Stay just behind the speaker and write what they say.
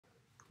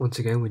Once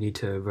again, we need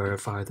to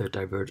verify the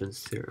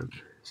divergence theorem.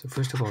 So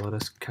first of all, let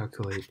us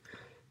calculate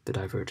the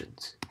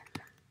divergence.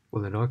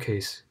 Well, in our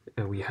case,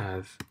 we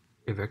have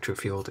a vector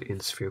field in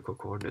spherical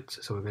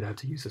coordinates, so we're going to have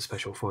to use a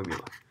special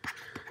formula.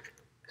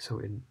 So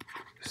in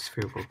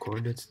spherical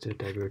coordinates, the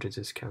divergence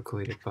is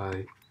calculated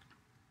by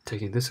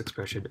taking this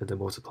expression and then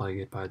multiplying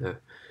it by the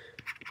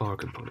r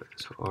component,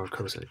 so r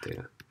cosine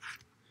theta,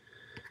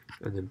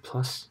 and then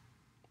plus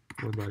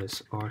 1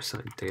 minus r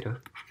sine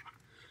theta,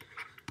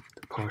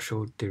 the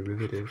partial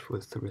derivative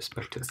with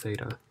respect to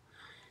theta,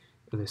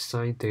 and the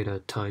sine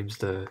theta times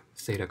the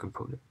theta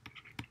component.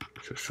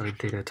 So sine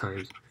theta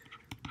times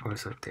r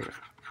sine theta.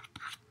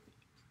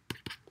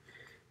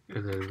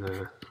 And then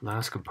the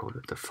last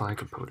component, the phi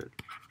component,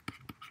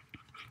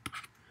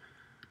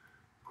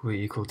 will be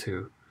equal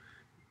to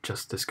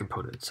just this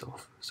component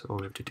itself. So all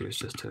we have to do is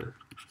just to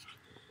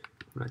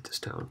write this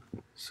down,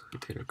 sine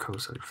theta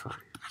cosine phi.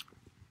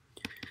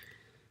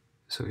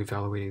 So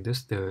evaluating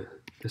this,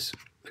 this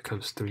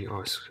becomes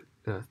 3r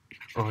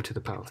r to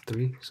the power of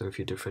 3. So if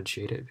you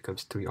differentiate it, it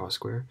becomes 3r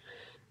squared.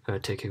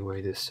 Taking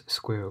away this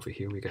square over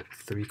here, we get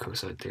 3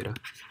 cosine theta.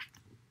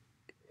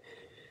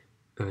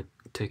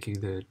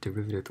 Taking the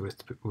derivative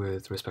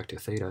with respect to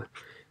theta,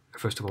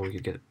 first of all, we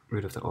can get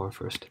rid of the r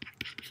first.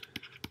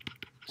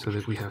 So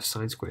that we have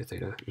sine squared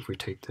theta. If we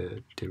take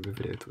the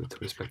derivative with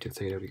respect to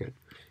theta, we get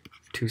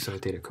 2 sine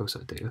theta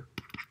cosine theta.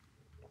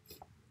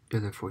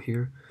 And then for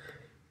here,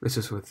 this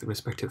is with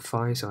respect to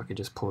phi, so I can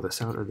just pull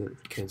this out and then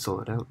cancel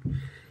it out.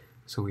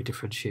 So we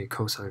differentiate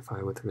cosine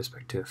phi with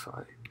respect to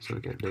phi. So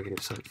we get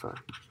negative sine phi.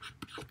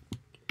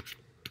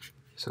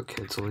 So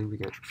canceling, we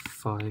get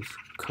 5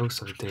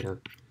 cosine theta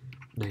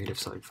negative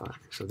sine phi.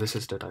 So this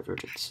is the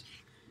divergence.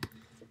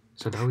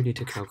 So now we need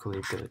to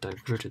calculate the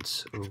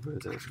divergence over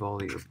the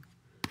volume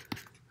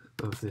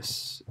of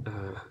this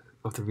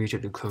of the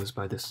region enclosed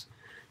by this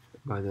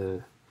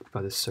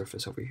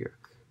surface over here.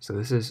 So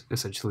this is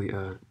essentially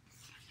a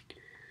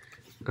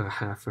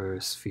half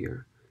a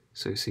sphere.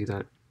 So you see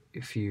that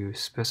if you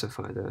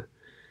specify the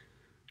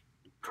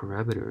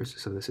parameters,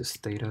 so this is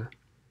theta,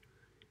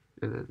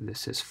 and then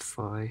this is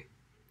phi,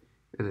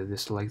 and then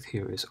this length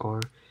here is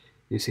r,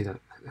 you see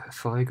that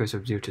phi goes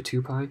from 0 to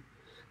 2 pi,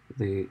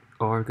 the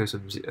r goes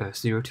from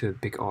 0 to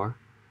big R,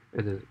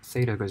 and then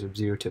theta goes from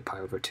 0 to pi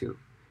over 2.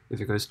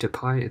 If it goes to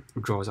pi, it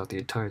draws out the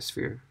entire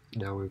sphere.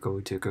 Now we're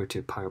going to go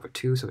to pi over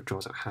 2, so it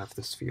draws out half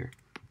the sphere.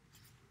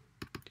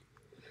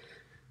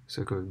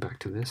 So going back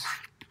to this,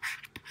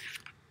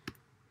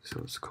 so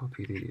let's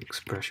copy the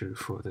expression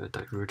for the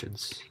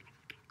divergence,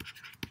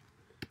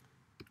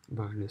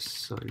 minus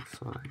sine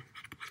phi.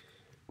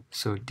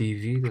 So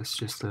dv, that's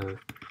just the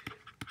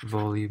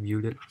volume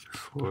unit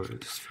for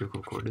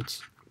spherical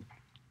coordinates.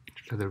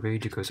 And the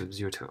range, it goes from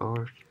 0 to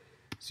r,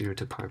 0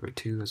 to pi over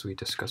 2, as we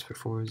discussed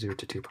before, 0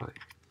 to 2 pi.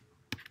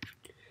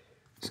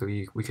 So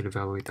we can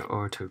evaluate the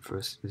r term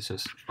first. It's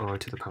just r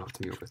to the power of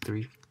 3 over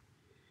 3.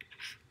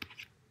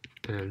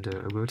 And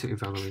I'm going to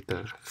evaluate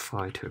the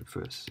phi term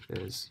first,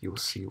 as you'll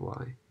see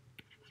why.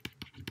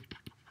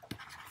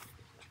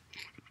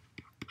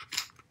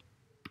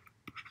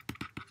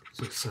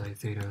 So sine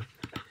theta,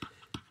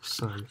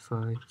 sine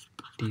phi,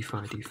 d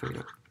phi, d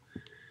theta.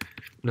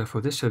 Now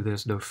for this term,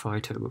 there's no phi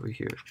term over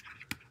here.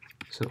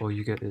 So all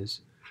you get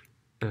is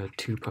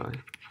 2 pi.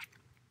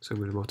 So I'm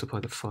going to multiply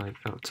the phi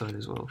outside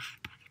as well.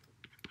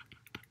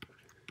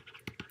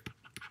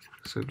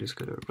 So I'm just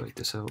going to write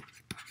this out.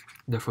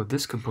 Now for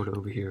this component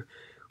over here,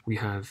 we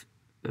have,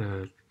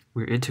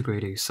 we're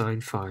integrating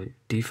sine phi,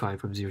 d phi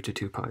from 0 to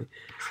 2 pi.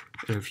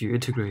 And if you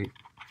integrate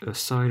a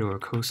sine or a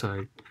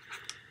cosine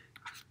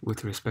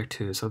with respect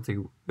to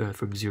something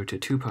from 0 to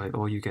 2 pi,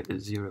 all you get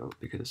is 0,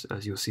 because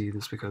as you'll see,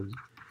 this becomes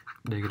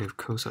negative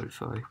cosine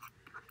phi.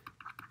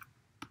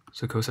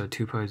 So cosine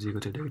 2 pi is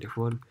equal to negative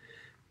 1.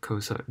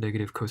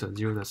 Negative cosine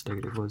 0, that's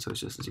negative 1, so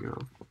it's just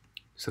 0.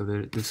 So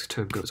this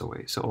term goes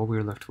away. So all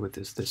we're left with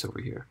is this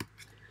over here.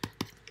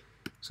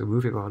 So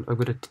moving on, I'm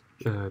going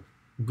to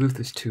move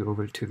this 2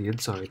 over to the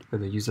inside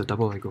and then use the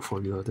double angle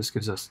formula. This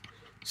gives us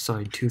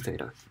sine 2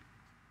 theta.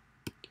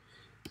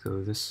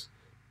 So this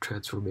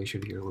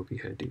transformation here will be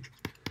handy.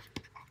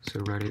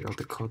 So writing out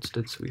the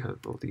constants, we have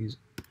all these.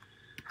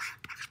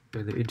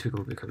 And the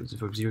integral becomes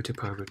from 0 to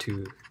pi over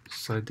 2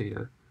 sine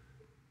theta,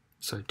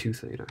 sine 2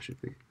 theta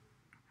should be.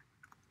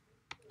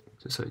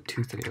 So sine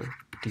 2 theta,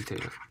 d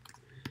theta.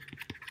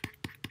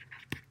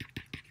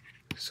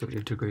 So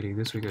integrating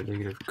this, we get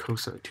negative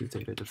cosine 2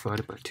 theta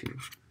divided by 2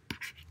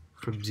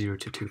 from 0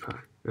 to 2 pi,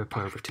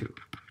 pi over 2.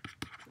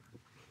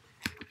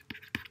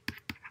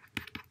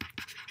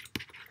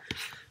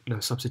 Now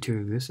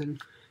substituting this in,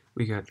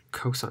 we get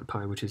cosine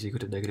pi, which is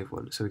equal to negative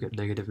 1. So we get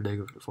negative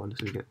 1,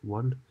 so we get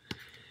 1.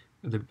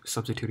 And then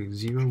substituting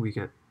 0, we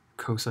get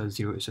cosine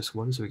 0 is just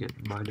 1, so we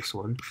get minus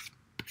 1.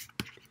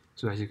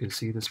 So as you can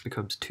see, this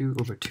becomes 2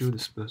 over 2,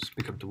 this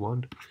becomes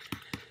 1.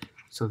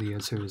 So the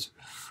answer is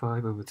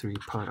 5 over 3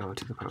 pi r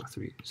to the power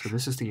 3. So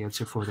this is the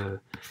answer for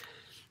the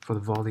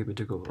volume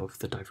integral of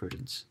the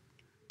divergence.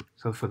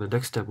 So for the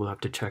next step, we'll have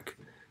to check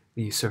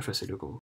the surface integral.